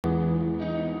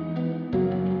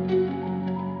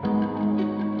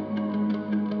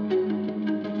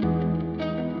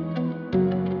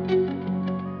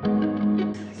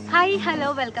Hi hello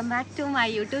welcome back to my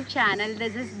YouTube channel.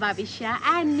 This is ಭವಿಷ್ಯ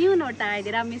and ನೀವು ನೋಡ್ತಾ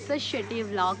ಇದ್ದೀರಾ Mrs Shetty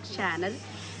vlog channel.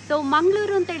 So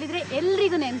Mangaluru ಅಂತ ಹೇಳಿದರೆ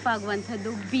ಎಲ್ರಿಗೂ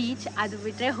ನೆನಪಾಗುವಂಥದ್ದು ಬೀಚ್, ಅದು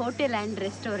ಬಿಟ್ಟರೆ ಹೋಟೆಲ್ ಆ್ಯಂಡ್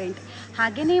ರೆಸ್ಟೋರೆಂಟ್.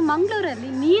 ಹಾಗೆಯೇ ಮಂಗಳೂರಲ್ಲಿ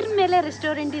ನೀರ ಮೇಲೆ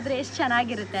ರೆಸ್ಟೋರೆಂಟ್ ಇದ್ದರೆ ಎಷ್ಟು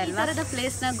ಚೆನ್ನಾಗಿರುತ್ತೆ ಅಲ್ವಾ. ಈ ಥರದ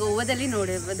ಪ್ಲೇಸ್ನ ಗೋವಾದಲ್ಲಿ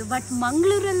ನೋಡಿರ್ಬೋದು, ಬಟ್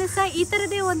ಮಂಗಳೂರಲ್ಲೂ ಸಹ ಈ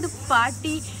ಥರದೇ ಒಂದು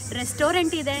ಪಾರ್ಟಿ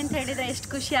ರೆಸ್ಟೋರೆಂಟ್ ಇದೆ ಅಂತ ಹೇಳಿದರೆ ಎಷ್ಟು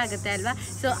ಖುಷಿ ಆಗುತ್ತೆ ಅಲ್ವಾ.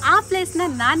 ಸೊ ಆ ಪ್ಲೇಸ್ನ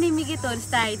ನಾನು ನಿಮಗೆ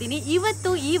ತೋರಿಸ್ತಾ ಇದ್ದೀನಿ.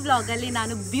 ಇವತ್ತು ಈ ವ್ಲಾಗಲ್ಲಿ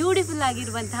ನಾನು ಬ್ಯೂಟಿಫುಲ್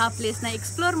ಆಗಿರುವಂತಹ ಪ್ಲೇಸ್ನ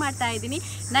ಎಕ್ಸ್ಪ್ಲೋರ್ ಮಾಡ್ತಾ ಇದ್ದೀನಿ.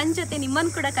 ನನ್ನ ಜೊತೆ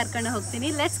ನಿಮ್ಮನ್ನು ಕೂಡ ಕರ್ಕೊಂಡು ಹೋಗ್ತೀನಿ.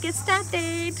 Let's get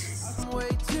started.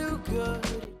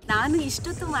 ನಾನು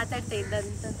ಇಷ್ಟೊತ್ತು ಮಾತಾಡ್ತಾ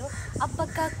ಇದ್ದಂಥದ್ದು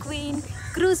ಅಬ್ಬಕ್ಕ ಕ್ವೀನ್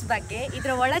ಕ್ರೂಸ್ ಬಗ್ಗೆ.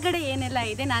 ಇದರ ಒಳಗಡೆ ಏನೆಲ್ಲ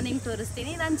ಇದೆ ನಾನು ನಿಮ್ಗೆ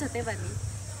ತೋರಿಸ್ತೀನಿ, ನನ್ನ ಜೊತೆ ಬನ್ನಿ.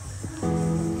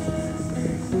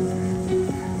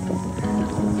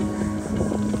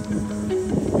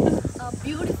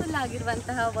 ಬ್ಯೂಟಿಫುಲ್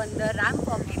ಆಗಿರುವಂತಹ ಒಂದು ರ್ಯಾಂಪ್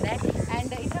ವಾಕ್ ಇದೆ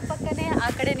ಆ್ಯಂಡ್ ಇದರ ಪಕ್ಕನೇ ಆ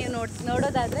ಕಡೆ ನೀವು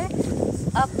ನೋಡೋದಾದರೆ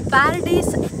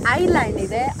ಪ್ಯಾರಡೈಸ್ ಐಲ್ಯಾಂಡ್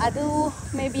ಇದೆ. ಅದು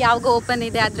ಮೇ ಬಿ ಯಾವಾಗ ಓಪನ್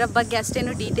ಇದೆ ಅದರ ಬಗ್ಗೆ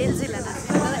ಅಷ್ಟೇನು ಡೀಟೇಲ್ಸ್ ಇಲ್ಲ ನನಗೆ.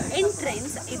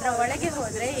 ಎಂಟ್ರೆನ್ಸ್ ಇದರ ಒಳಗೆ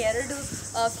ಹೋದರೆ 2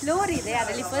 ಫ್ಲೋರ್ ಇದೆ.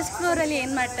 ಅದರಲ್ಲಿ ಫಸ್ಟ್ ಫ್ಲೋರಲ್ಲಿ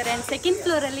ಏನು ಮಾಡ್ತಾರೆ ಆ್ಯಂಡ್ ಸೆಕೆಂಡ್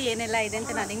ಫ್ಲೋರಲ್ಲಿ ಏನೆಲ್ಲ ಇದೆ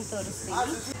ಅಂತ ನಾನು ನಿಮ್ಗೆ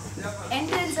ತೋರಿಸ್ತೀನಿ.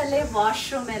 ಎಂಟ್ರೆನ್ಸಲ್ಲೇ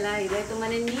ವಾಶ್ರೂಮ್ ಎಲ್ಲ ಇದೆ, ತುಂಬಾ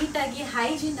ನೀಟಾಗಿ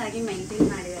ಹೈಜೀನ್ ಆಗಿ ಮೇಂಟೈನ್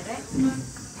ಮಾಡಿದ್ದಾರೆ.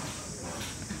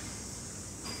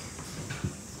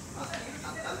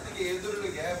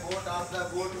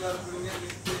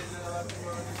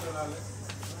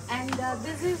 And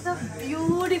this is the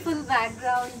beautiful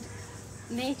background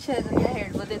nature ಅಂತ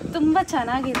ಹೇಳ್ಬೋದು. ತುಂಬ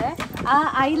ಚೆನ್ನಾಗಿದೆ. ಆ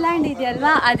ಐಲ್ಯಾಂಡ್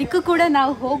ಇದೆಯಲ್ವಾ, ಅದಕ್ಕೂ ಕೂಡ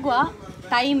ನಾವು ಹೋಗುವ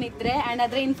ಟೈಮ್ ಇದ್ದರೆ ಆ್ಯಂಡ್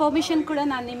ಅದರ ಇನ್ಫಾರ್ಮೇಷನ್ ಕೂಡ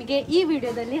ನಾನು ನಿಮಗೆ ಈ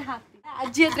ವಿಡಿಯೋದಲ್ಲಿ ಹಾಕ್ತೀನಿ.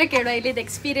 ಅಜ್ಜಿ ಹತ್ರ ಕೇಳುವ ಇಲ್ಲಿದ್ದು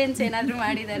ಎಕ್ಸ್ಪೀರಿಯನ್ಸ್ ಏನಾದರೂ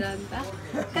ಮಾಡಿದಾರ ಅಂತ.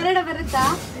 ಕನ್ನಡ ಬರುತ್ತಾ?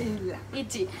 ಇಲ್ಲ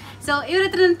ಇಜ್ಜಿ. ಸೊ ಇವ್ರ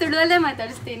ಹತ್ರ ನಾನು ತುಳುವಲ್ಲೇ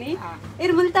ಮಾತಾಡಿಸ್ತೀನಿ.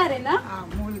 ಇವ್ರು ಮುಲ್ತಾರೇನಾ?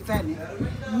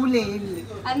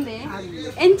 ಅಂದೆ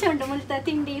ಎಂಚ ಉಂಟು ಮುಲ್ತಾ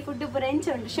ತಿಂಡಿ ಫುಡ್ ಪೂರ ಎಂಚ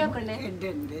ಉಂಟು ಶೋಕೊಂಡೆ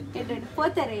ಎಡ್ಡು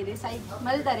ಪೋತಾರೆ ಇದು ಸೈ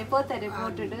ಮಲ್ತಾರೆ ಪೋತಾರೆ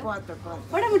ಪೋಟುಡು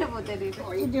ಒಡಮುಟ ಪೋತಾರೆ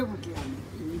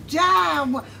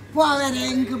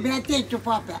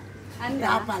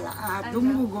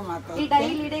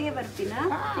ಡೈಲಿ ಇಡೆಗೆ ಬರ್ತೀನಾ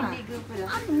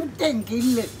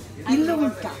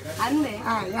ಅಂದೆ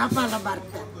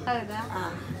ಹೌದಾ.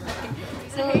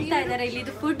 ಸೊ ಹೇಳ್ತಾ ಇದ್ದಾರೆ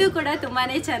ಇಲ್ಲಿದು ಫುಡ್ ಕೂಡ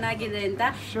ತುಂಬಾನೇ ಚೆನ್ನಾಗಿದೆ ಅಂತ.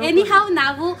 ಎನಿಹೌ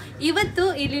ನಾವು ಇವತ್ತು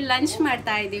ಇಲ್ಲಿ ಲಂಚ್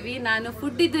ಮಾಡ್ತಾ ಇದ್ದೀವಿ. ನಾನು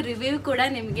ಫುಡ್ ಇದು ರಿವ್ಯೂ ಕೂಡ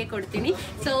ನಿಮಗೆ ಕೊಡ್ತೀನಿ.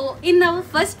 ಸೊ ಇನ್ನು ನಾವು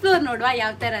ಫಸ್ಟ್ ಫ್ಲೋರ್ ನೋಡುವ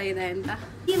ಯಾವ ಥರ ಇದೆ ಅಂತ.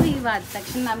 ಈ ವ್ಯೂ ಆದ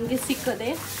ತಕ್ಷಣ ನಮಗೆ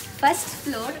ಸಿಕ್ಕೋದೆ ಫಸ್ಟ್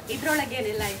ಫ್ಲೋರ್. ಇದ್ರೊಳಗೆ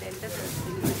ಏನೆಲ್ಲ ಇದೆ ಅಂತ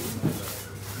ತೋರಿಸ್ತೀನಿ.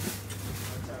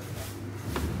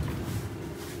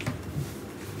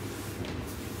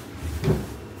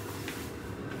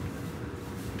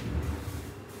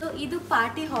 ಇದು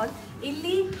ಪಾರ್ಟಿ ಹಾಲ್.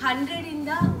 ಇಲ್ಲಿ 100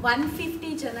 to 150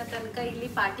 ಜನ ತನಕ ಇಲ್ಲಿ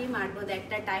ಪಾರ್ಟಿ ಮಾಡ್ಬೋದು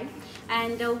ಎಟ್ ಅ time.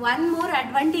 And one more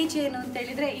advantage ಏನು ಅಂತ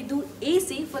ಹೇಳಿದರೆ ಇದು AC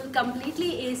ಫುಲ್ ಕಂಪ್ಲೀಟ್ಲಿ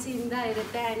AC ಇಂದ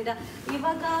ಇರುತ್ತೆ. ಆ್ಯಂಡ್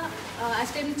ಇವಾಗ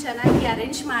ಅಷ್ಟೇನು ಚೆನ್ನಾಗಿ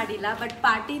ಅರೇಂಜ್ ಮಾಡಿಲ್ಲ, ಬಟ್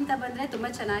ಪಾರ್ಟಿ ಅಂತ ಬಂದರೆ ತುಂಬ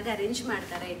ಚೆನ್ನಾಗಿ ಅರೇಂಜ್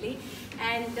ಮಾಡ್ತಾರೆ ಇಲ್ಲಿ.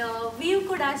 ಆ್ಯಂಡ್ ವ್ಯೂ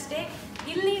ಕೂಡ ಅಷ್ಟೇ.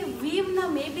 ಇಲ್ಲಿ ವ್ಯೂವ್ನ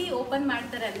ಮೇ ಬಿ ಓಪನ್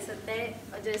ಮಾಡ್ತಾರೆ ಅನಿಸುತ್ತೆ.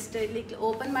 ಜಸ್ಟ್ ಇಲ್ಲಿ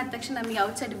ಓಪನ್ ಮಾಡಿದ ತಕ್ಷಣ ನಮಗೆ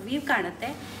ಔಟ್ಸೈಡ್ ವ್ಯೂ ಕಾಣುತ್ತೆ.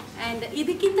 ಆ್ಯಂಡ್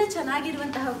ಇದಕ್ಕಿಂತ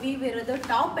ಚೆನ್ನಾಗಿರುವಂತಹ ವ್ಯೂ ಇರೋದು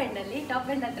ಟಾಪ್ ಎಂಡಲ್ಲಿ. ಟಾಪ್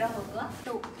ಎಂಡ್ ಹತ್ರ ಹೋಗುವ.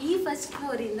 ಸೊ ಈ ಫಸ್ಟ್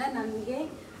ಫ್ಲೋರಿಂದ ನಮಗೆ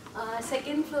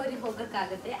ಸೆಕೆಂಡ್ ಫ್ಲೋರಿಗೆ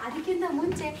ಹೋಗೋಕ್ಕಾಗುತ್ತೆ. ಅದಕ್ಕಿಂತ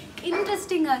ಮುಂಚೆ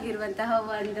ಇಂಟ್ರೆಸ್ಟಿಂಗ್ ಆಗಿರುವಂತಹ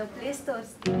ಒಂದು ಪ್ಲೇಸ್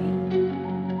ತೋರಿಸ್ತೀನಿ.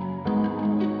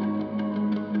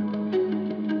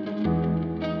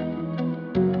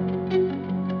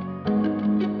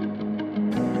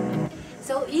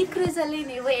 ಈ ಕ್ರೂಸಲ್ಲಿ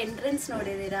ನೀವು ಎಂಟ್ರೆನ್ಸ್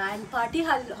ನೋಡಿದ್ದೀರಾ ಆ್ಯಂಡ್ ಪಾರ್ಟಿ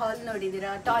ಹಾಲ್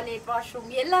ನೋಡಿದ್ದೀರಾ, ಟಾಯ್ಲೆಟ್ ವಾಶ್ರೂಮ್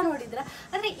ಎಲ್ಲ ನೋಡಿದ್ದೀರಾ.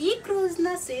 ಅಂದರೆ ಈ ಕ್ರೂಸ್ನ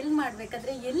ಸೇಲ್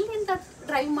ಮಾಡಬೇಕಾದ್ರೆ ಎಲ್ಲಿಂದ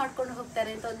ಡ್ರೈವ್ ಮಾಡ್ಕೊಂಡು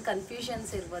ಹೋಗ್ತಾರೆ ಅಂತ ಒಂದು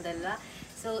ಕನ್ಫ್ಯೂಷನ್ಸ್ ಇರ್ಬೋದಲ್ವ.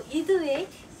 ಸೊ ಇದುವೇ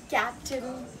ಕ್ಯಾಪ್ಟನ್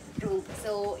ರೂಮ್.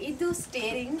 ಸೊ ಇದು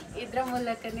ಸ್ಟೇರಿಂಗ್, ಇದರ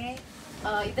ಮೂಲಕನೇ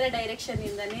ಇದರ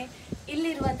ಡೈರೆಕ್ಷನಿಂದನೇ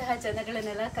ಇಲ್ಲಿರುವಂತಹ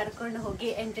ಜನಗಳನ್ನೆಲ್ಲ ಕರ್ಕೊಂಡು ಹೋಗಿ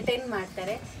ಎಂಟರ್ಟೈನ್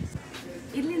ಮಾಡ್ತಾರೆ.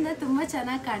 ಇಲ್ಲಿಂದ ತುಂಬ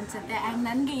ಚೆನ್ನಾಗಿ ಕಾಣಿಸುತ್ತೆ. ಆ್ಯಂಡ್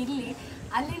ನನಗೆ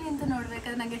ಅಲ್ಲಿ ನಿಂತು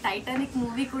ನೋಡಬೇಕಾದ್ರೆ ನನಗೆ ಟೈಟಾನಿಕ್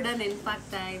ಮೂವಿ ಕೂಡ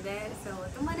ನೆನಪಾಗ್ತಾ ಇದೆ. ಸೊ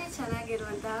ತುಂಬಾ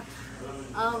ಚೆನ್ನಾಗಿರುವಂತಹ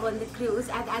ಒಂದು ಕ್ರೂಸ್.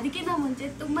 ಅದಕ್ಕಿಂತ ಮುಂಚೆ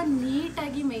ತುಂಬ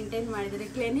ನೀಟಾಗಿ ಮೇಂಟೈನ್ ಮಾಡಿದ್ದಾರೆ.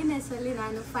 ಕ್ಲೀನಿನೆಸ್ಸಲ್ಲಿ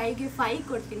ನಾನು 5ಗೆ 5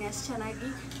 ಕೊಡ್ತೀನಿ, ಅಷ್ಟು ಚೆನ್ನಾಗಿ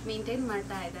ಮೇಂಟೈನ್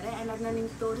ಮಾಡ್ತಾ ಇದ್ದಾರೆ. ಆ್ಯಂಡ್ ಅದನ್ನ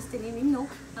ನಿಮ್ಗೆ ತೋರಿಸ್ತೀನಿ. ಇನ್ನು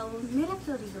ನಾವು ಮೇಲ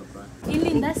ಫ್ಲೋರಿಗೆ ಹೋಗುವ.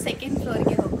 ಇಲ್ಲಿಂದ ಸೆಕೆಂಡ್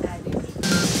ಫ್ಲೋರಿಗೆ ಹೋಗ್ತಾ ಇದ್ದೀವಿ.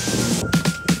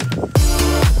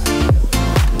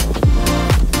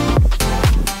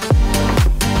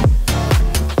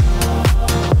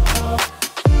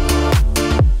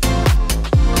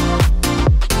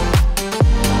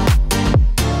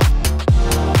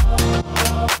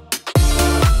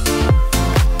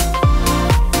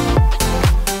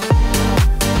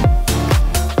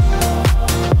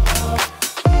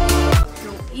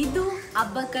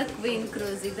 Abbakka queen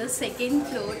cruise. ಇದು ಸೆಕೆಂಡ್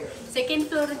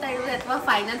ಫ್ಲೋರ್ ಅಂತ ಹೇಳ್ಬೋದು ಅಥವಾ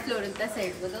ಫೈನಲ್ ಫ್ಲೋರ್ ಅಂತ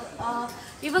ಹೇಳ್ಬೋದು.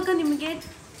 ಇವಾಗ ನಿಮಗೆ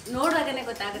ನೋಡುವಾಗನೇ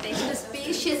ಗೊತ್ತಾಗುತ್ತೆ ಎಷ್ಟು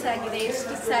ಸ್ಪೇಷಿಯಸ್ ಆಗಿದೆ,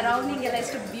 ಎಷ್ಟು ಸರೌಂಡಿಂಗ್ ಎಲ್ಲ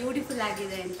ಎಷ್ಟು ಬ್ಯೂಟಿಫುಲ್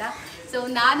ಆಗಿದೆ ಅಂತ. ಸೊ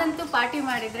ನಾನಂತೂ ಪಾರ್ಟಿ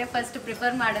ಮಾಡಿದರೆ ಫಸ್ಟ್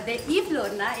ಪ್ರಿಫರ್ ಮಾಡೋದೆ ಈ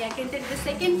ಫ್ಲೋರ್ನ, ಯಾಕೆಂತೇಳಿದ್ರೆ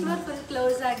ಸೆಕೆಂಡ್ ಫ್ಲೋರ್ ಫುಲ್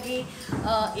ಕ್ಲೋಸ್ ಆಗಿ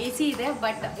AC ಇದೆ.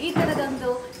 ಬಟ್ ಈ ಥರದೊಂದು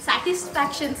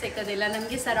ಸ್ಯಾಟಿಸ್ಫ್ಯಾಕ್ಷನ್ ಸಿಗೋದಿಲ್ಲ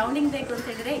ನಮಗೆ. ಸರೌಂಡಿಂಗ್ ಬೇಕು ಅಂತ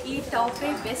ಹೇಳಿದ್ರೆ ಈ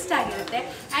ಟಾಪೇ ಬೆಸ್ಟ್ ಆಗಿರುತ್ತೆ.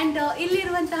 ಆ್ಯಂಡ್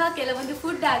ಇಲ್ಲಿರುವಂತಹ ಕೆಲವೊಂದು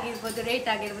ಫುಡ್ ಆಗಿರ್ಬೋದು, ರೇಟ್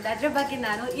ಆಗಿರ್ಬೋದು, ಅದರ ಬಗ್ಗೆ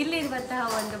ನಾನು ಇಲ್ಲಿರುವಂತಹ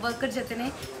ಒಂದು ವರ್ಕರ್ ಜೊತೆ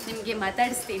ನಿಮಗೆ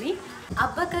ಮಾತಾಡಿಸ್ತೀನಿ.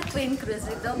 ಅಬ್ಬಕ್ಕ ಕ್ವೀನ್ ಕ್ರೂಸ್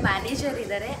ಇದ್ದು ಮ್ಯಾನೇಜರ್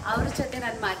ಇದ್ದಾರೆ, ಅವ್ರ ಜೊತೆ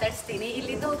ನಾನು ಮಾತಾಡಿಸ್ತೀನಿ.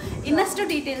 ಇಲ್ಲಿದ್ದು ಇನ್ನಷ್ಟು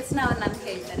ಡೀಟೇಲ್ಸ್ನ ಅವ್ರು ನನಗೆ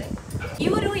ಹೇಳ್ತಾರೆ.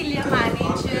 ಇವರು ಇಲ್ಲಿಯ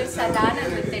ಮ್ಯಾನೇಜರ್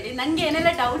ಸದಾನಂದ್ ಅಂತೇಳಿ. ನನಗೆ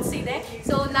ಏನೆಲ್ಲ ಡೌಟ್ಸ್ ಇದೆ,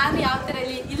 ಸೊ ನಾನು ಯಾವ ಥರ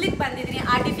ಇಲ್ಲಿಗೆ ಬಂದಿದ್ದೀನಿ,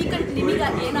 ಆ ಡಿಫಿಕಲ್ಟ್ ನಿಮಗೆ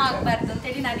ಏನೂ ಆಗಬಾರ್ದು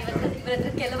ಅಂತೇಳಿ ನಾನು ಇವರ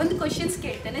ಹತ್ರ ಕೆಲವೊಂದು ಕ್ವಶನ್ಸ್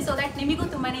ಕೇಳ್ತೇನೆ, ಸೊ ದ್ಯಾಟ್ ನಿಮಗೂ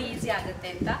ತುಂಬಾ ಈಸಿ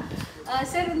ಆಗುತ್ತೆ ಅಂತ.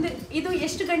 ಸರ್, ಇದು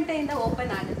ಎಷ್ಟು ಗಂಟೆಯಿಂದ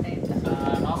ಓಪನ್ ಆಗುತ್ತೆ ಅಂತ?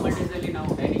 ನಾರ್ಮಲ್ ಡೇಸಲ್ಲಿ ನಾವು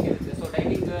ಡೈನಿಂಗ್ ಇರುತ್ತೆ. ಸೊ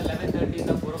ಡೈನಿಂಗ್ 11:30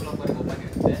 4 o'clock ಓಪನ್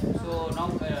ಇರುತ್ತೆ. ಸೊ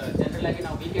ನಾವು ಜನರಲ್ ಆಗಿ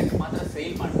ನಾವು ವೀಕೆಂಡ್ ಮಾತ್ರ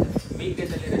ಸೇಲ್ ಮಾಡ್ತೇವೆ. ವೀಕ್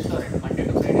ಡೇಸಲ್ಲಿ restaurant Monday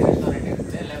to Friday restaurant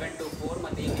ಇರುತ್ತೆ. 11 to 4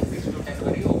 ಮತ್ತು ಈವ್ನಿಂಗ್ 6 to 10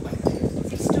 ವರೆಗೆ ಓಪನ್ ಇದೆ.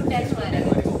 6 to 10 ವರೆಗೆ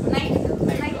night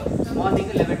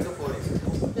morning 11 to 4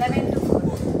 11 to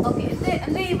 4. Okay.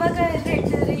 ಅಂದರೆ ಇವಾಗ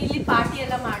ಹೇಳ್ತಿದ್ರೆ ಇಲ್ಲಿ ಪಾರ್ಟಿ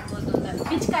ಎಲ್ಲ ಮಾಡ್ಬೋದು ಅಂತ.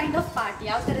 ವಿಚ್ ಕೈಂಡ್ ಆಫ್ ಪಾರ್ಟಿ,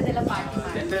 ಯಾವ ಥರದ್ದೆಲ್ಲ ಪಾರ್ಟಿ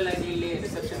ಮಾಡಿ? ಜನರಲ್ ಆಗಿ ಇಲ್ಲಿ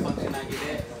ರಿಸೆಪ್ಷನ್ ಫಂಕ್ಷನ್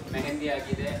ಆಗಿದೆ, ಮೆಹಂದಿ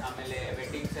ಆಗಿದೆ, ಆಮೇಲೆ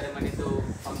ವೆಡ್ಡಿಂಗ್ ಸೆರೆಮನಿದು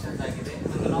ಫಂಕ್ಷನ್ಸ್ ಆಗಿದೆ,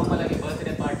 ಮತ್ತು ನಾರ್ಮಲ್ ಆಗಿ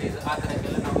ಬರ್ತ್ಡೇ ಪಾರ್ಟೀಸ್ ಆ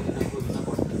ಥರಕ್ಕೆಲ್ಲ ನಾವು ಇದನ್ನು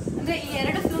ಕೊಡ್ತೀವಿ. ಅಂದರೆ ಈ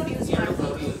 2 ಫ್ಲೋರ್ ಯೂಸ್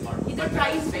ಮಾಡ್ಬೋದು. ಇದು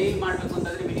ಪ್ರೈಸ್ ಸೇಲ್ ಮಾಡಬೇಕು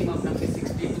ಅಂತಂದರೆ ಮಿನಿಮಮ್ ನಮಗೆ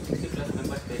 60 to 60+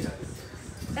 ಮೆಂಬರ್ಸ್ ಬೇಕಾಗುತ್ತೆ.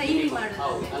 ಡೈಲಿ ಮಾಡೋದು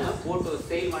ಹೌದು, ಅಲ್ಲ ಫೋಟೋ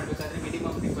ಸೇಲ್ ಮಾಡಬೇಕಾದ್ರೆ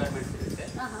ಮಿನಿಮಮ್ ರಿಕ್ವೈರ್ಮೆಂಟ್ಸ್ ಇರುತ್ತೆ.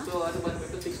 ಸೊ ಅದು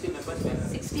ಬಂದುಬಿಟ್ಟು 60 ಮೆಂಬರ್ಸ್ ಬೇಕು.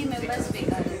 60 ಮೆಂಬರ್ಸ್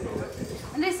ಬೇಕಾಗುತ್ತೆ.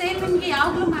 ಅಂದರೆ ಸೇಲ್ ನಿಮಗೆ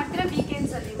ಯಾವಾಗಲೂ ಮಾಡ್ತೀರಾ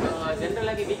ವೀಕೆಂಡ್ಸಲ್ಲಿ? ಜನರಲ್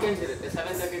ಆಗಿ ವೀಕೆಂಡ್ಸ್ ಇರುತ್ತೆ.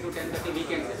 7:30 to 10:30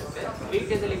 ವೀಕೆಂಡ್ಸ್ ಇರುತ್ತೆ. ವೀಕ್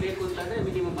ಡೇಸಲ್ಲಿ ಬೇಕು ಅಂತಂದರೆ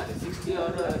ಮಿನಿಮಮ್ ಅದು 60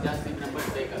 ಅವರು ಜಾಸ್ತಿ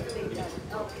ಮೆಂಬರ್ಸ್ ಬೇಕಾಗುತ್ತೆ.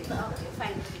 Okay,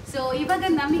 fine. ಸೊ ಇವಾಗ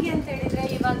ನಮಗೆ ಅಂತ ಹೇಳಿದರೆ,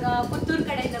 ಇವಾಗ ಪುತ್ತೂರು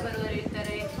ಕಡೆಯಿಂದ ಬರುವವರು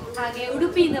ಇರ್ತಾರೆ, ಹಾಗೆ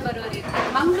ಉಡುಪಿಯಿಂದ ಬರುವವರು ಇರ್ತಾರೆ.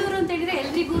 ಮಂಗಳೂರು ಅಂತ ಹೇಳಿದರೆ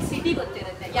ಎಲ್ರಿಗೂ ಸಿಟಿ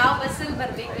ಗೊತ್ತಿರುತ್ತೆ, ಯಾವ ಬಸ್ಸಲ್ಲಿ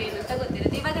ಬರಬೇಕು ಏನು ಅಂತ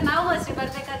ಗೊತ್ತಿರುತ್ತೆ. ಇವಾಗ ನಾವು ಅಷ್ಟೇ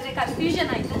ಬರಬೇಕಾದ್ರೆ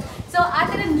ಕನ್ಫ್ಯೂಷನ್ ಆಯಿತು. ಸೊ ಆ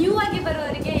ಥರ ನ್ಯೂ ಆಗಿ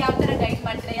ಬರೋರಿಗೆ ಯಾವ ಥರ ಗೈಡ್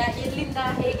ಮಾಡ್ತಾರೆ, ಎಲ್ಲಿಂದ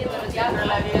ಹೇಗೆ ಬರೋದು?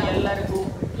 ಜನರಲ್ ಆಗಿ ಎಲ್ಲರಿಗೂ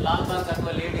ಲಾಲ್ ಬಾಗ್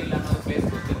ಅಥವಾ ಲೇಡಿ ಇಲ್ಲ ಅನ್ನೋ ಪ್ಲೇಸ್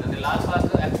ಗೊತ್ತಿರ್ತದೆ. ಲಾಲ್ ಬಾಗ್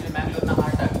ಆ್ಯಕ್ಚುಲಿ ಮ್ಯಾಂಗ್ಳೂರ್ನ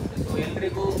ಹಾರ್ಟ್ ಆಗುತ್ತೆ. ಸೊ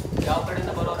ಎಲ್ರಿಗೂ ಯಾವ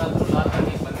ಕಡೆಯಿಂದ ಬರೋರಾದರೂ ಲಾಲ್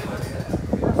ಬಾಗಿಗೆ ಬಂದೇ ಬರುತ್ತೆ.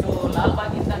 ಸೊ ಲಾಲ್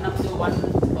ಬಾಗಿಂದ ನಮ್ಮದು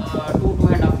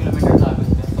 2.5 ಕಿಲೋಮೀಟರ್ಸ್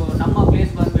ಆಗುತ್ತೆ. ಸೊ ನಮ್ಮ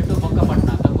ಪ್ಲೇಸ್ ಬಂದುಬಿಟ್ಟು ಬೊಕ್ಕಪಟ್ಟಣ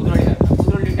ಅಂತ, ಕುದ್ರೋಳಿ ಹತ್ರ.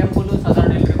 ಕುದ್ರೋಳಿ ಟೆಂಪಲು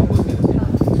ಸಾಧಾರಣ ಎಲ್ರಿಗೂ ಗೊತ್ತಿರುತ್ತೆ.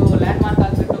 ಸೊ ಲ್ಯಾಂಡ್ ಮಾರ್ಕ್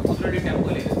ಆಗಿಬಿಟ್ಟು ಕುದ್ರೋಳಿ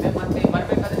ಟೆಂಪಲ್ ಇರುತ್ತೆ. ಮತ್ತು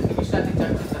ಬರಬೇಕಾದ್ರೆ ನಿಮಗೆ ವಿಶ್ರಾಂತಿ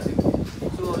ಚರ್ಚ್ ಅಂತ ಸಿಗುತ್ತೆ.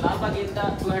 So Lal ಬಾಗಿಂದ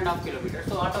 2.5 kilometre.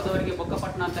 ಸೊ ಆಟೋದವರಿಗೆ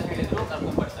ಬೊಕ್ಕಪಟ್ಟಣ ಅಂತ ಹೇಳಿದ್ರು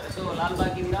ಕರ್ಕೊಂಡ್ಬರ್ತಾರೆ. ಸೊ ಲಾಲ್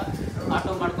ಬಾಗಿಂದ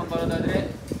ಆಟೋ ಮಾಡ್ಕೊಂಡು ಬರೋದಾದರೆ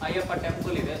ಅಯ್ಯಪ್ಪ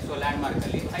ಟೆಂಪಲ್ ಇದೆ. ಸೊ ಲ್ಯಾಂಡ್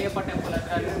ಮಾರ್ಕಲ್ಲಿ ಅಯ್ಯಪ್ಪ ಟೆಂಪಲ್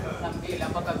ಹತ್ರ ನಮಗೆ ಇಲ್ಲಿ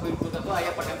ಅಬ್ಬಕ್ಕ ಕ್ವೀನ್ ಕ್ರೂಸ್ ಅಥವಾ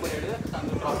ಅಯ್ಯಪ್ಪ ಟೆಂಪಲ್ ಹೇಳಿದ್ರೆ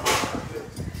ತಂದು ಡ್ರಾಪ್.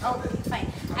 Okay, fine.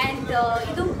 ಆ್ಯಂಡ್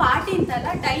ಇದು ಪಾರ್ಟಿ ಅಂತಲ್ಲ,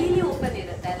 ಡೈಲಿ ಓಪನ್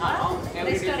ಇರುತ್ತೆ ಅಲ್ಲ?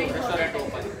 Restaurant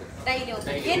open daily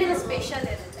open. ಏನೆಲ್ಲ ಸ್ಪೆಷಲ್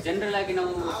ಇರುತ್ತೆ? ಜನರಲ್ ಆಗಿ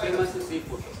ನಾವು ಫೇಮಸ್ ಸೀ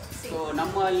ಫುಡ್. ಸೊ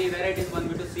ನಮ್ಮಲ್ಲಿ ವೆರೈಟೀಸ್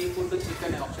ಬಂದುಬಿಟ್ಟು ಸೀ ಫುಡ್,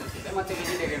 ಚಿಕನ್ ಆಪ್ಷನ್ಸ್ ಇದೆ, ಮತ್ತು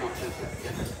ವೆಜಿಟೇರಿಯನ್ ಆಪ್ಷನ್ಸ್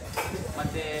ಇದೆ.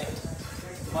 ಮತ್ತು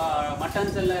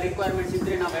ಮಟನ್ಸ್ ಎಲ್ಲ ರಿಕ್ವೈರ್ಮೆಂಟ್ಸ್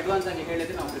ಇದ್ದರೆ ನಾವು ಅಡ್ವಾನ್ಸ್ ಆಗಿ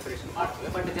ಹೇಳಿದರೆ ನಾವು ಪ್ರಿಪರೇಷನ್ ಮಾಡ್ತೀವಿ.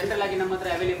 ಬಟ್ ಜನರಲ್ ಆಗಿ ನಮ್ಮ ಹತ್ರ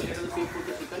ಅವೈಲೇಬಲ್ ಇರೋದು ಸೀ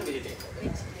ಫುಡ್, ಚಿಕನ್, ವೆಜಿಟೇರಿಯನ್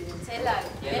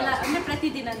ಎಲ್ಲ ಅಂದರೆ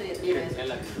ಪ್ರತಿದಿನವೂ ಇರುತ್ತೆ.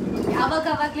 ಎಲ್ಲ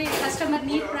ಅವಾಗವಾಗಲೇ ಕಸ್ಟಮರ್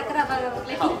ನೀಡ್ ಪ್ರಕಾರ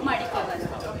ಅವಾಗವಾಗಲೇ ಕುಕ್ ಮಾಡಿಕೊಳ್ಳೋದು.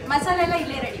 ಮಸಾಲೆ ಎಲ್ಲ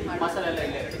ಇಲ್ಲೇ ರೆಡಿ ಮಾಡಿ. ಮಸಾಲೆ ಎಲ್ಲ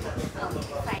ಇಲ್ಲೇ ರೆಡಿ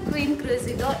ಮಾಡಿ. ಕ್ವೀನ್ ಕ್ರೂಸ್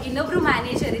ಇದು. ಇನ್ನೊಬ್ರು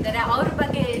ಮ್ಯಾನೇಜರ್ ಇದ್ದಾರೆ, ಅವ್ರ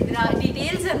ಬಗ್ಗೆ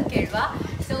ಡೀಟೇಲ್ಸ್ ಅಂತ ಕೇಳುವ.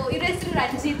 ಸೊ ಇವ್ರ ಹೆಸರು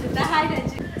ರಂಜಿತ್ ಅಂತ. ಹಾಯ್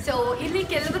ರಂಜಿತ್. ಸೊ ಇಲ್ಲಿ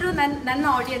ಕೆಲವರು ನನ್ನ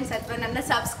ಆಡಿಯನ್ಸ್ ಅಥವಾ ನನ್ನ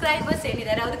ಸಬ್ಸ್ಕ್ರೈಬರ್ಸ್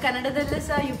ಏನಿದ್ದಾರೆ ಅವರು ಕನ್ನಡದಲ್ಲೂ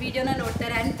ಸಹ ಈ ವಿಡಿಯೋನ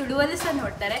ನೋಡ್ತಾರೆ ಆ್ಯಂಡ್ ತುಳುವಲ್ಲೂ ಸಹ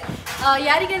ನೋಡ್ತಾರೆ.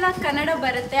 ಯಾರಿಗೆಲ್ಲ ಕನ್ನಡ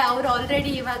ಬರುತ್ತೆ ಅವರು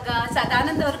ಆಲ್ರೆಡಿ ಇವಾಗ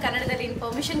ಸದಾನಂದ್ ಅವರು ಕನ್ನಡದಲ್ಲಿ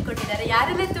ಇನ್ಫಾರ್ಮೇಷನ್ ಕೊಟ್ಟಿದ್ದಾರೆ.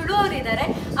 ಯಾರೆಲ್ಲ ತುಳುವವರು ಇದ್ದಾರೆ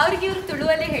ಅವ್ರಿಗೆ ಇವರು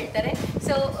ತುಳುವಲ್ಲೇ ಹೇಳ್ತಾರೆ.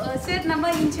 ಸೊ ಸರ್, ನಮ್ಮ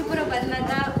ಇಂಚಿಪುರ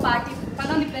ಬಂದಾಗ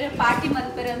ಪಾರ್ಟಿ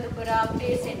ಮಲ್ಪೆರೆ ಒಂದು ಪುರ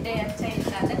ಪ್ಲೇಸ್ ಎಡ್ಡೆ ಅಂಚ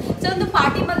ಇಂಚ ಅಂತ. ಸೊ ಒಂದು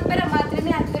ಪಾರ್ಟಿ ಮಲ್ಪೆರೆ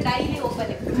ಮಾತ್ರನೇ ಅದು ಡೈಲಿ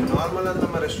ಓಪನ್ ಇರ್ತದೆ. ನಾರ್ಮಲ್ ಅದು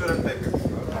ನಮ್ಮ restaurant type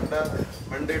and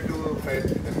Monday to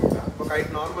Friday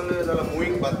kite normal ಇದೆಲ್ಲ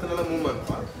ಮೂವಿಂಗ್ ಬತ್ತನೆಲ್ಲ ಮೂವ್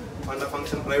ಅಂತ ಪಂಡ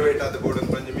ಫಂಕ್ಷನ್ ಪ್ರೈವೇಟ್ ಆದ ಬೋರ್ಡ್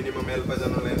ಪಂಜಿ ಮಿನಿಮಮ್ 7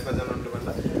 ಜನ ಉಂಟು ಬಂಡ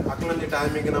ಅಕ್ಲಂಜಿ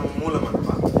ಟೈಮಿಂಗ್ ನಮ್ಮ ಮೂಲ ಮನ್ಪ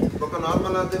ఒక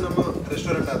ನಾರ್ಮಲ್ ಆದ ನಮ್ಮ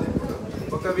ರೆಸ್ಟೋರೆಂಟ್ ಆದ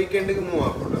ఒక ವೀಕೆಂಡಿಗೆ ಮೂವ್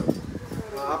ಆಗ್ಬಿಡು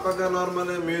ಆಪಾಗ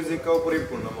ನಾರ್ಮಲ್ ಮ್ಯೂಸಿಕ್ ಅವು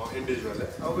ಪುರಿಪುಂಡು ನಮ್ಮ ಇಂಡಿವಿಜುವಲ್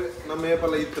ಅವು ನಮ್ಮ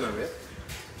ಏಪಲ್ಲ ಇತ್ತು ನಾವೇ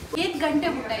 8 ಗಂಟೆ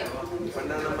ಮುಟ್ಟ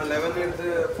ಪಂಡ ನಮ್ಮ 11 ಇಡ್ದು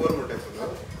 4 ಮುಟ್ಟ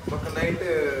ఒక ನೈಟ್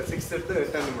 6 ಇಡ್ದು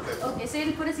 10 ಮುಟ್ಟ. ಓಕೆ,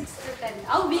 ಸೇಲ್ ಪೂರ 6 to 10.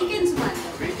 ಅವು ವೀಕೆಂಡ್ಸ್ ಮಾತ್ರ.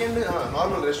 Weekend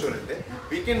normal restaurant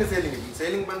weekend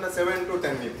selling ಬಂದ 7 to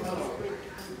 10 ಇತ್ತು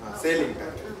ಸೇಲಿಂಗ್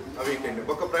ಟೈಮ್ ಆ ವೀಕೆಂಡ್.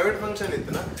 ఒక ಪ್ರೈವೇಟ್ ಫಂಕ್ಷನ್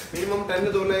ಇತ್ತು ಮಿನಿಮಮ್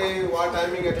 10 ದೋಲೆ ಆ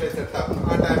ಟೈಮಿಂಗ್ ಅಟ್ಲೇ ಸೆಟ್ ಆಗ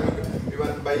ಆ ಟೈಮಿಂಗ್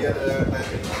ಇವನ್ ಬೈಯರ್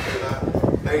ಟೈಮಿಂಗ್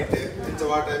ನೈಟ್ ಇಂಚ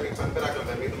ಆ ಟೈಮಿಂಗ್ ಪಂಪರ್ ಹಾಕಲ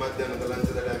ಟೈಮಿಂಗ್ ಇದು ಮಧ್ಯಾಹ್ನದ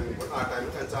ಲಂಚದ ಟೈಮಿಂಗ್ ಆ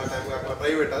ಟೈಮಿಂಗ್ ಆ ಟೈಮಿಂಗ್ ಹಾಕಲ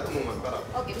ಪ್ರೈವೇಟ್ ಆದ ಮೂವ್ಮೆಂಟ್ ಬರ.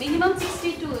 ಓಕೆ, ಮಿನಿಮಮ್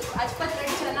 60 to ಅಜ್ಪತ್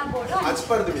ಜನ board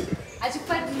ಅಜ್ಪರ್ದ್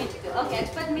myth okay,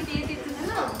 ಅಜ್ಪತ್ myth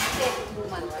ಏತಿತ್ತನಲ್ಲ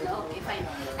movement. Okay, fine.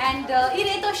 And ಈ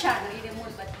ರೇತೋ ಶಾಣ ಇದೆ ಮೂಲ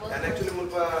ಬತ್ ನಾನು ಆಕ್ಚುಲಿ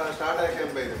ಮುಲ್ಪ ಸ್ಟಾರ್ಟ್ ಆಯಕೆ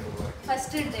ಎಂಬ ಇದೆ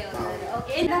ಫಸ್ಟ್ ಡೇ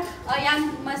ಓಕೆ ಯಾನ್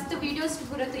ಮಸ್ತ್ ವಿಡಿಯೋಸ್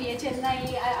ಬರುತ್ತೆ ಚೆನ್ನೈ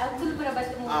ಅಗ್ಗುಲ್ಪುರ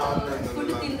ಬತ್ತು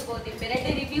ಫುಡ್ ತಿಂದುಬೋದು ಬೇರೆ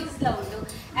ರಿವ್ಯೂಸ್ ಲ ಉಂಟು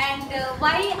ಅಂಡ್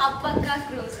ವೈ ಅಬ್ಬಕ್ಕ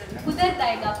ಕ್ರೂಸ್ ಕುದರ್ತಾ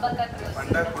ಈಗ ಅಬ್ಬಕ್ಕ ಕ್ರೂಸ್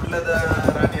ಪಂಡ ಕುಡ್ಲದ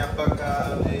ರಾಣಿ ಅಬ್ಬಕ್ಕ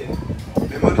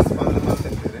ಮೆಮೊರೀಸ್ ಬಂದು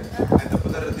ಮಾಡ್ತಿರ್ತೀರಿ ಆಯ್ತು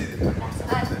ಕುದರದಿದ್ದೀರಿ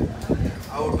ಕಾನ್ಸೆಪ್ಟ್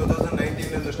ಅವು 2019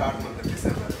 ಇಂದ ಸ್ಟಾರ್ಟ್ ಮಾಡ್ತಾರೆ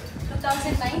ಡಿಸೆಂಬರ್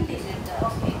 2019 ಅಂತ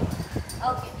ಓಕೆ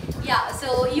ಓಕೆ ಯಾ ಸೊ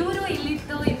ಇವರು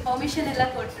ಇಲ್ಲಿದ್ದು ಇನ್ಫಾರ್ಮೇಶನ್ ಎಲ್ಲ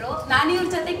ಕೊಟ್ಟರು ನಾನು ಇವ್ರ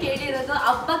ಜೊತೆ ಕೇಳಿರೋದು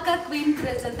ಅಬ್ಬಕ್ಕ ಕ್ವೀನ್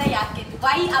ಕ್ರೂಸ್ ಅಂತ ಯಾಕೆ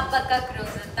ವೈ ಅಬ್ಬಕ್ಕ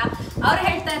ಕ್ರೂಸ್ ಅಂತ ಅವ್ರು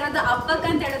ಹೇಳ್ತಾ ಇರೋದು ಅಬ್ಬಕ್ಕ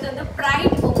ಅಂತ ಹೇಳೋದು ಒಂದು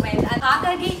ಪ್ರೈಡ್ ವುಮೆನ್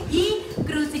ಹಾಗಾಗಿ ಈ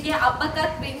ಕ್ರೂಸಿಗೆ ಅಬ್ಬಕ್ಕ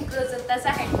ಕ್ವೀನ್ ಕ್ರೂಸ್ ಅಂತ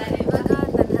ಸಹ ಹೇಳ್ತಾರೆ ಇವಾಗ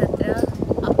ನನ್ನ ಹತ್ರ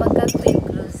ಅಬ್ಬಕ್ಕ ಕ್ವೀನ್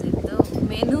ಕ್ರೂಸ್ ಇದ್ದು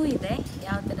ಮೆನು ಇದೆ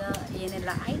ಯಾವ ಥರ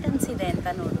ಏನೆಲ್ಲ ಐಟಮ್ಸ್ ಇದೆ ಅಂತ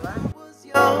ನೋಡುವ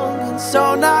So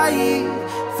naive,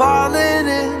 falling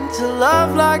into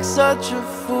love like such a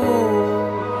fool.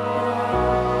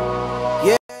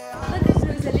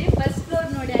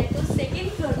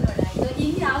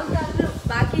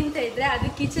 ಅದು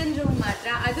ಕಿಚನ್ ರೂಮ್ ಮಾತ್ರ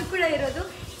ಅದು ಕೂಡ ಇರೋದು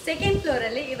ಸೆಕೆಂಡ್ ಫ್ಲೋರ್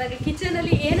ಅಲ್ಲಿ ಇವಾಗ ಕಿಚನ್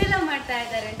ಅಲ್ಲಿ ಏನೆಲ್ಲ ಮಾಡ್ತಾ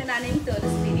ಇದ್ದಾರೆ ಅಂತ ನಾನು ನಿಮ್ಗೆ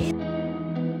ತೋರಿಸ್ತೀನಿ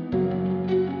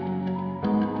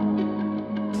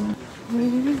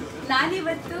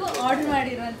ನಾನಿವತ್ತು ಆರ್ಡರ್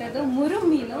ಮಾಡಿರುವಂತದ್ದು ಮುರು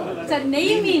ಮೀನು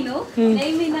ನೆಯ್ ಮೀನು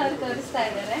ಅವ್ರು ತೋರಿಸ್ತಾ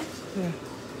ಇದ್ದಾರೆ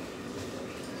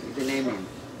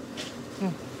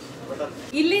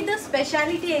ಇಲ್ಲಿದ್ದು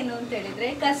ಸ್ಪೆಷಾಲಿಟಿ ಏನು ಅಂತ ಹೇಳಿದ್ರೆ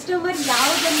ಕಸ್ಟಮರ್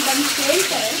ಯಾವುದನ್ನು ಬಂದು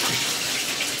ಕೇಳ್ತಾರೆ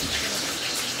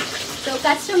ಸೊ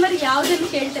ಕಸ್ಟಮರ್ ಯಾವುದನ್ನು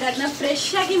ಕೇಳ್ತಾರೆ ಅದನ್ನ ಫ್ರೆಶ್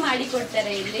ಆಗಿ ಮಾಡಿ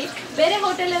ಕೊಡ್ತಾರೆ ಇಲ್ಲಿ ಬೇರೆ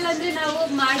ಹೋಟೆಲಲ್ಲಿ ಅಂದರೆ ನಾವು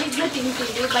ಮಾಡಿದ್ನ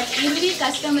ತಿಂತೀವಿ ಬಟ್ ಇಲ್ಲಿ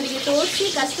ಕಸ್ಟಮರಿಗೆ ತೋರಿಸಿ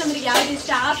ಕಸ್ಟಮರಿಗೆ ಯಾವ್ದು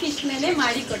ಇಷ್ಟ ಆ ಫಿಶ್ನೇ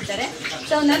ಮಾಡಿ ಕೊಡ್ತಾರೆ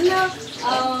ಸೊ ನನ್ನ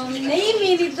ನೆಯ್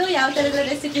ಮೀನಿದ್ದು ಯಾವ ಥರದ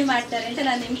ರೆಸಿಪಿ ಮಾಡ್ತಾರೆ ಅಂತ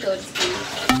ನಾನು ನಿಮ್ಗೆ ತೋರಿಸ್ತೀನಿ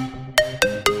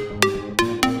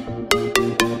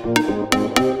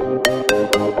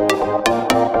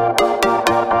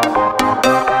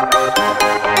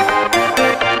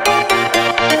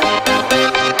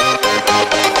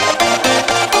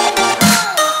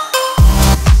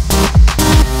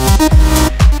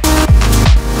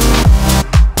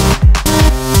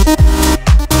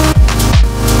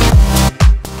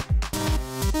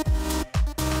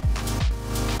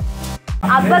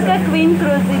ಅಬ್ಬಕ್ಕ ಕ್ವೀನ್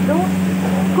ಕ್ರೂಸ್ ಇದ್ದು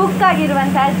ಕುಕ್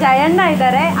ಆಗಿರುವಂತಹ ಜಯಣ್ಣ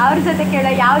ಇದ್ದಾರೆ ಅವ್ರ ಜೊತೆ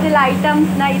ಕೇಳೋ ಯಾವುದೆಲ್ಲ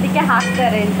ಐಟಮ್ಸ್ನ ಇದಕ್ಕೆ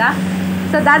ಹಾಕ್ತಾರೆ ಅಂತ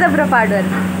ಸೊ ದಾದಾಬ್ರ ಪಾಡ್ವರ್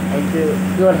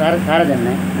ಪ್ಯೂರ್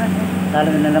ಖಾರದೆಣ್ಣೆ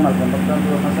ಮಾಡ್ಕೊಂಡು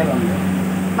ಮಸಾಲ ಒಂದು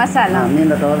ಮಸಾಲ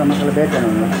ಮೀನಿಂದ ತಗೋದ ಮಸಾಲೆ ಬೇಕೇನೋ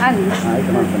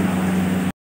ಆಯ್ತು ಮಾಡ್ಕೊಂಡು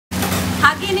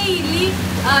ಹಾಗೆಯೇ ಇಲ್ಲಿ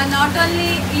not only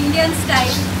Indian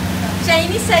style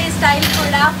Chinese style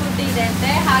ಕೂಡ ಫುಡ್ ಇದೆ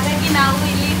ಅಂತೆ ಹಾಗಾಗಿ ನಾವು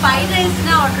ಇಲ್ಲಿ ಫ್ರೈಡ್ ರೈಸ್ನ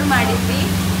ಆರ್ಡರ್ ಮಾಡಿದ್ವಿ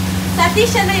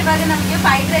ಸತೀಶ್ ಅನ್ನ ಇವಾಗ ನಮಗೆ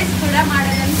ಫ್ರೈಡ್ ರೈಸ್ ಕೂಡ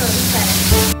ಮಾಡೋದನ್ನು ತೋರಿಸ್ತಾರೆ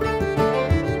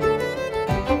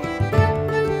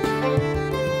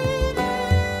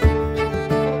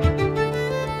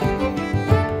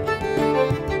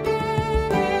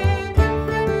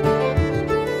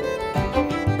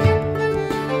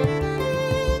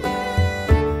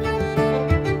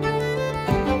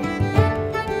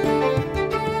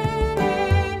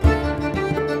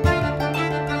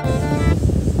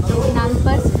ನಾನು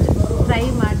ಫಸ್ಟ್ ಫ್ರೈ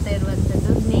ಮಾಡ್ತಾ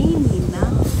ಇರುವಂಥದ್ದು ನೆಯ್ ಮೀನ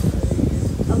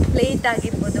ಪ್ಲೇಟ್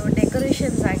ಆಗಿರ್ಬೋದು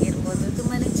ಡೆಕೋರೇಷನ್ಸ್ ಆಗಿರ್ಬೋದು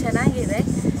ತುಂಬಾ ಚೆನ್ನಾಗಿದೆ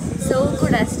ಸೊ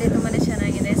ಕೂಡ ಅಷ್ಟೇ ತುಂಬಾ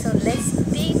ಚೆನ್ನಾಗಿದೆ ಸೊ ಲೆಟ್ಸ್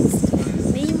ಟೇಸ್ಟ್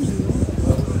ನೆಯ್ ಮೀನು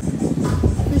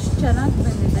ಫಿಶ್ ಚೆನ್ನಾಗಿ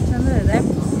ಬಂದಿದೆ ಚೆನ್ನಾಗಿದೆ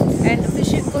ಆ್ಯಂಡ್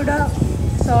ಫಿಶಿಗೆ ಕೂಡ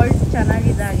ಸಾಲ್ಟ್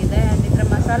ಚೆನ್ನಾಗಿದ್ದಾಗಿದೆ ಆ್ಯಂಡ್ ಇದರ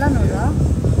ಮಸಾಲ ನೋಡುವ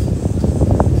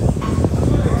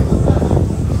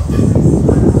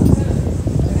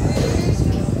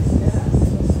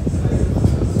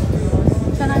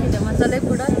ಚೆನ್ನಾಗಿದೆ ಮಸಾಲೆ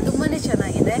ಕೂಡ ತುಂಬಾ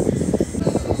ಚೆನ್ನಾಗಿದೆ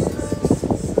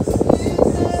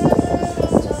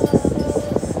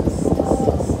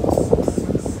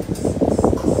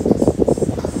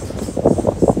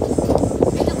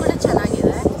ಇದು ಕೂಡ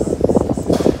ಚೆನ್ನಾಗಿದೆ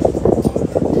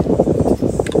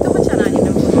ತುಂಬ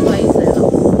ಚೆನ್ನಾಗಿದೆ ಪ್ರೈಸ್ ಎಲ್ಲ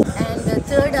ಆ್ಯಂಡ್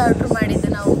ಥರ್ಡ್ ಆರ್ಡ್ರ್ ಮಾಡಿದ್ದು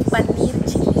ನಾವು ಪನ್ನೀರ್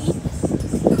ಚಿಲ್ಲಿ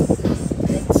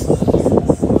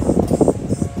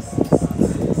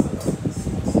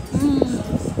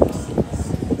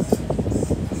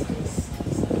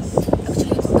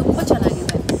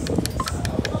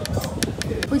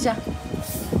ಪೂಜಾ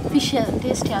ಫಿಶ್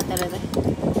ಟೇಸ್ಟ್ ಯಾವ ಥರ ಇದೆ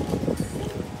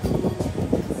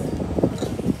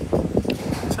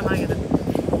ಚೆನ್ನಾಗಿದೆ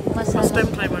ಮಸಾಲ ಫಸ್ಟ್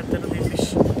ಟೈಮ್ ಟ್ರೈ ಮಾಡ್ತಿರೋದು ಈ ಫಿಶ್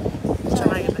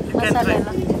ಚೆನ್ನಾಗಿದೆ ಮಸಾಲ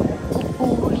ಎಲ್ಲ ಉಪ್ಪು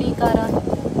ಹುಳಿ ಖಾರ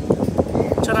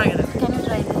ಚೆನ್ನಾಗಿದೆ can you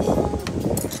try this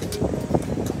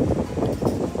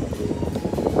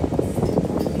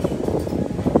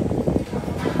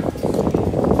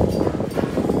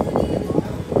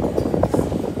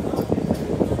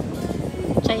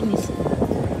Chinese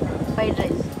fried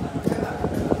rice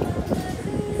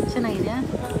ಚೆನ್ನಾಗಿದೆಯಾ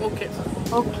okay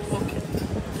okay okay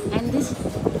and this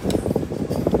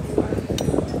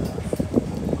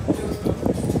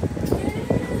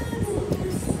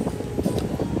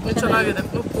ಚೆನ್ನಾಗಿದೆ.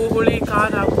 ಉಪ್ಪು ಹುಳಿ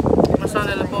ಖಾರ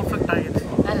ಮಸಾಲೆ ಎಲ್ಲ ಪರ್ಫೆಕ್ಟ್ ಆಗಿದೆ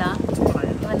ಅಲ್ಲ.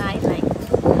 ಚೆನ್ನಾಗಿದೆ. I like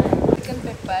chicken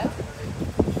pepper.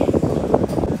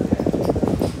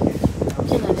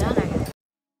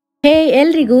 ಹೇ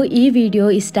ಎಲ್ರಿಗೂ ಈ ವಿಡಿಯೋ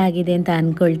ಇಷ್ಟ ಆಗಿದೆ ಅಂತ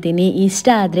ಅಂದ್ಕೊಳ್ತೀನಿ. ಇಷ್ಟ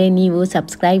ಆದರೆ ನೀವು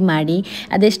ಸಬ್ಸ್ಕ್ರೈಬ್ ಮಾಡಿ.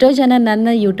 ಅದೆಷ್ಟೋ ಜನ ನನ್ನ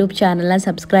ಯೂಟ್ಯೂಬ್ ಚಾನಲ್ನ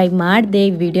ಸಬ್ಸ್ಕ್ರೈಬ್ ಮಾಡದೆ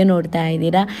ವಿಡಿಯೋ ನೋಡ್ತಾ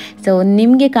ಇದ್ದೀರಾ. ಸೊ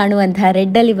ನಿಮಗೆ ಕಾಣುವಂತಹ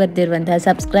ರೆಡ್ಡಲ್ಲಿ ಬರ್ತಿರುವಂತಹ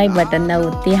ಸಬ್ಸ್ಕ್ರೈಬ್ ಬಟನ್ನ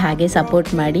ಒತ್ತಿ ಹಾಗೆ ಸಪೋರ್ಟ್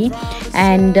ಮಾಡಿ.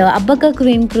 And Abbakka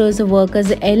queen cruise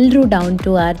workers ಎಲ್ಲರೂ ಡೌನ್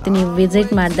ಟು ಅರ್ತ್. ನೀವು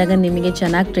ವಿಸಿಟ್ ಮಾಡಿದಾಗ ನಿಮಗೆ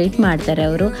ಚೆನ್ನಾಗಿ ಟ್ರೀಟ್ ಮಾಡ್ತಾರೆ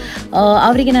ಅವರು.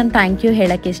 ಅವರಿಗೆ ನಾನು ಥ್ಯಾಂಕ್ ಯು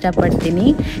ಹೇಳೋಕ್ಕೆ ಇಷ್ಟಪಡ್ತೀನಿ.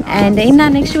 ಆ್ಯಂಡ್ ಇನ್ನು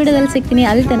ನೆಕ್ಸ್ಟ್ ವಿಡಿಯೋದಲ್ಲಿ ಸಿಗ್ತೀನಿ.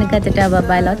 ಅಲ್ಲಿ ತನಕ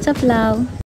ಬಾಯ್, ಲಾಟ್ಸ್ ಆಫ್ ಲವ್.